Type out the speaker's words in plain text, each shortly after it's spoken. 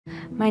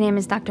My name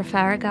is Dr.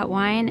 Farrah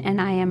Gutwein, and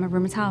I am a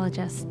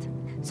rheumatologist.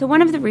 So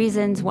one of the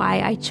reasons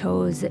why I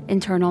chose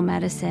internal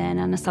medicine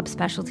and a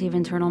subspecialty of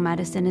internal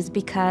medicine is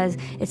because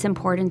it's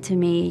important to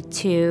me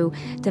to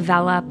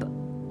develop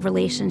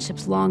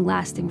relationships,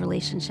 long-lasting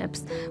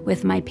relationships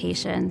with my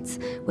patients,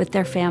 with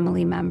their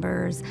family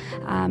members.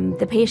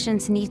 The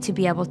patients need to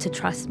be able to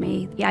trust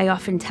me. I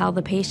often tell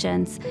the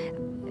patients,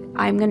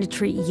 I'm going to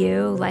treat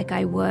you like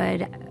I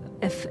would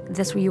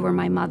if you were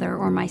my mother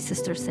or my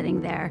sister sitting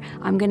there.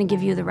 I'm going to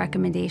give you the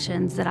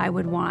recommendations that I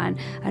would want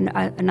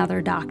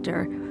another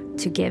doctor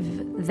to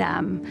give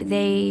them.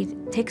 They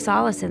take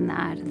solace in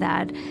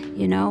that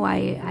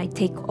I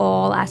take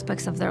all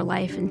aspects of their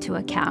life into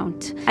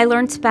account. I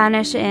learned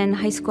Spanish in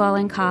high school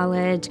and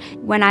college.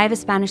 When I have a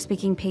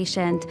Spanish-speaking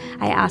patient,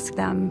 I ask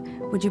them,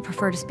 would you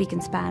prefer to speak in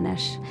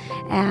Spanish?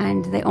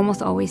 And they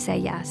almost always say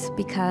yes,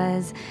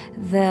 because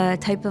the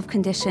type of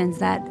conditions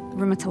that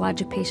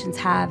rheumatologic patients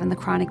have and the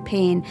chronic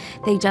pain,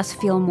 they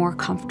just feel more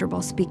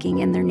comfortable speaking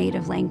in their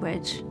native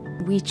language.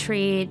 We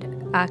treat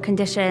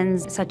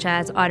conditions such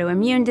as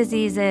autoimmune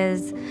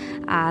diseases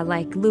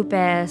like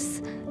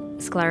lupus,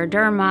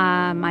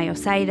 scleroderma,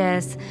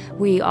 myositis.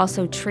 We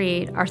also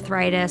treat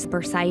arthritis,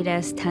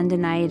 bursitis,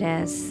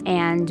 tendinitis,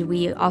 and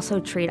we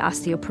also treat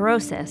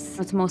osteoporosis.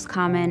 It's most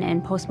common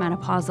in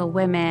postmenopausal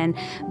women,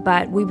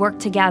 but we work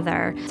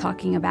together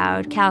talking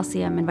about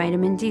calcium and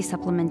vitamin D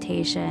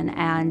supplementation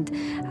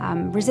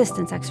and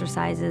resistance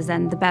exercises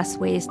and the best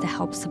ways to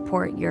help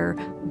support your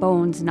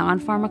bones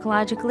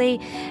non-pharmacologically.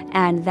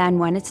 And then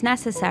when it's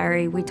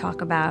necessary, we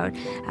talk about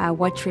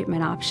what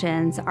treatment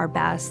options are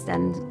best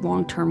and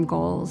long-term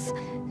goals.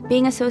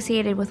 Being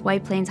associated with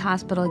White Plains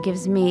Hospital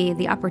gives me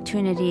the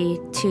opportunity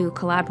to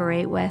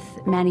collaborate with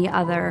many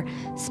other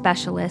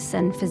specialists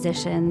and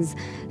physicians,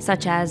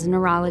 such as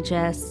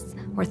neurologists,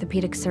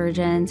 orthopedic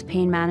surgeons,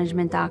 pain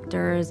management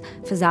doctors,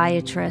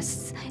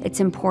 physiatrists.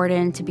 It's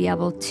important to be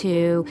able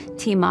to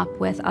team up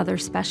with other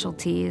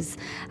specialties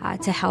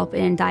to help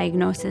in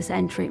diagnosis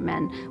and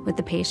treatment with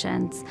the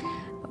patients.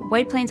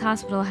 White Plains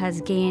Hospital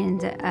has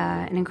gained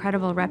an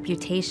incredible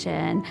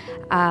reputation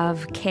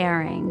of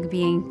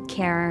being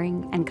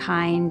caring and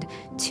kind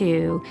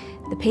to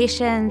the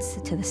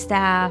patients, to the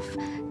staff,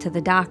 to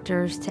the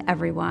doctors, to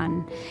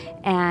everyone.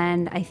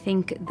 And I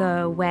think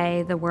the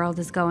way the world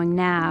is going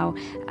now,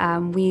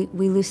 we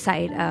lose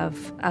sight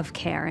of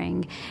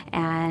caring.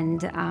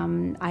 And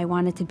I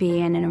wanted to be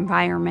in an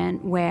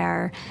environment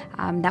where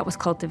that was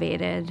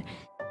cultivated.